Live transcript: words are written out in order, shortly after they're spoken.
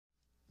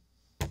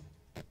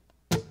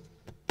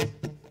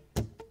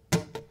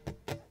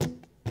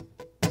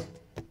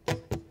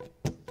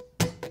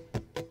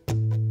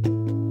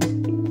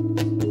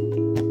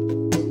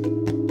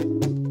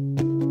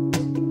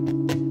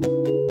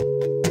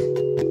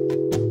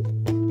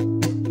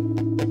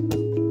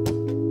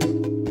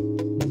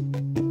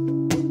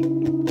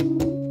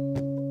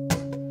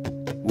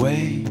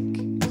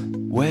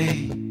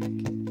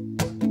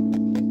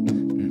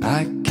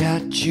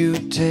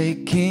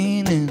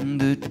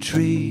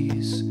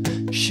breeze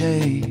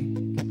shake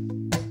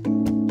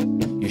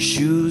your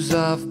shoes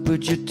off,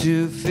 put your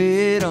 2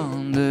 feet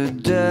on the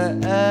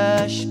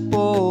dashboard.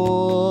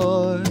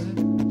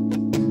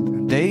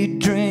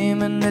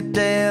 Daydream in the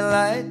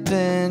daylight,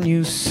 then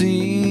you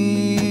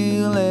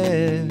seal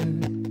it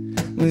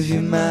with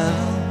your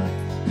mouth,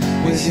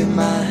 with your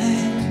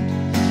mind,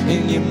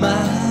 in your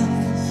mouth.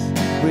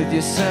 With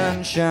your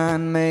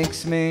sunshine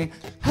makes me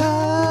high.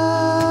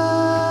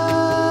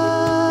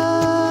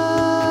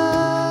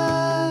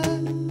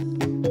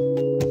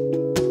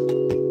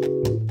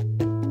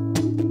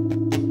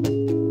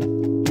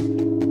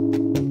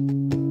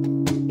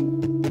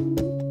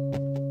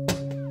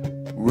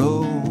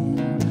 Roll,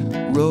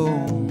 roll,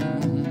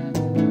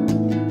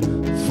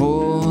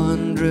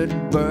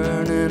 400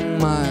 burning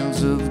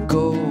miles of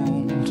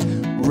gold.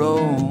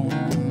 Roll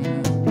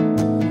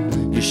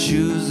your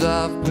shoes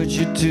off, put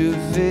your 2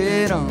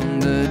 feet on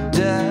the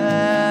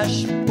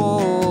dashboard.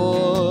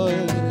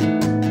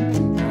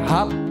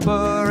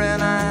 Hopper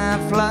in a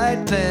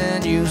half-light,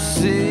 then you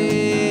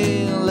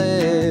seal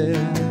it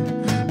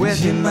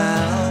with your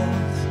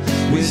mouth,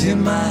 with your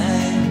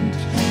mind,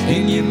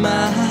 in your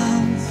mouth.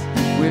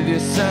 With your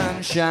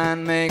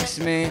sunshine makes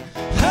me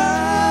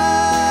high.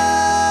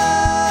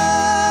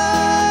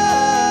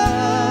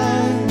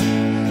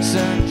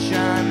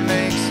 Sunshine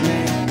makes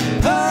me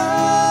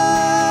high.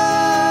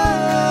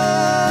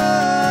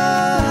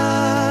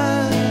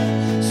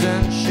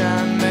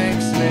 Sunshine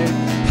makes me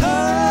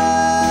high.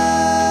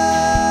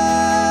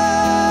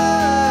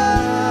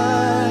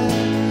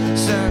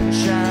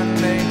 Sunshine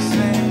makes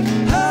me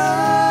high.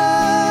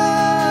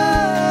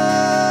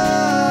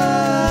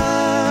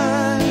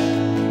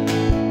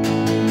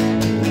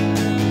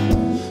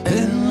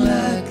 And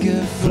like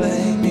a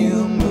flame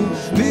you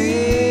move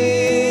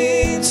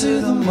me to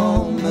the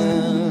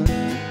moment,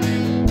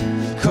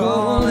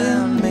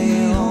 calling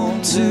me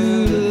home to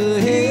the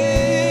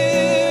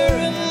here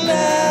and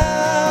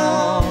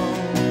now.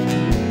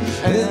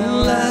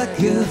 And like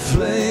a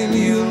flame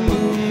you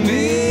move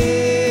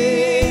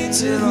me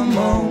to the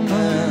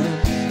moment.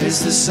 It's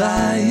the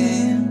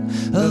sighing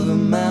of a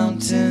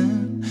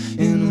mountain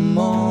in the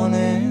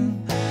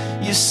morning.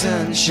 Your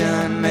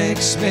sunshine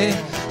makes me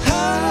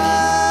high.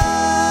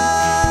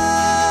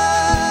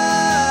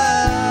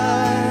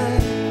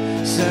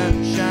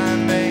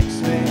 Sunshine makes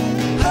me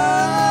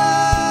high.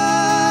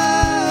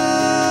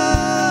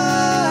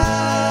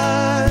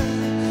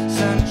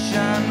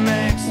 Sunshine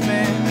makes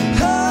me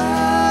high.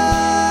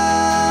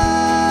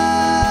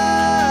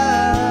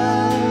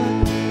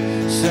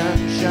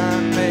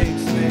 Sunshine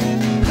makes me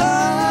high.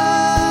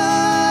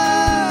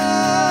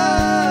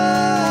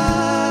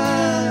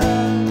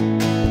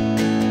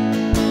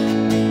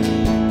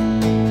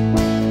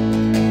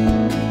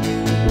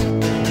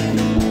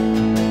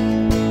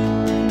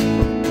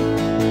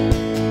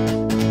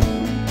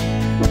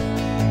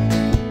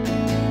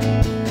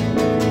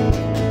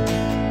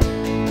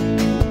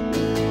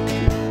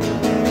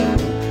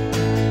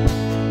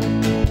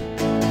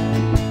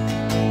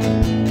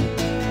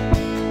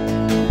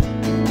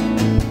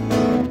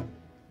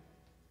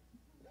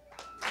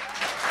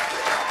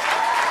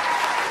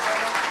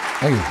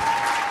 Thank you.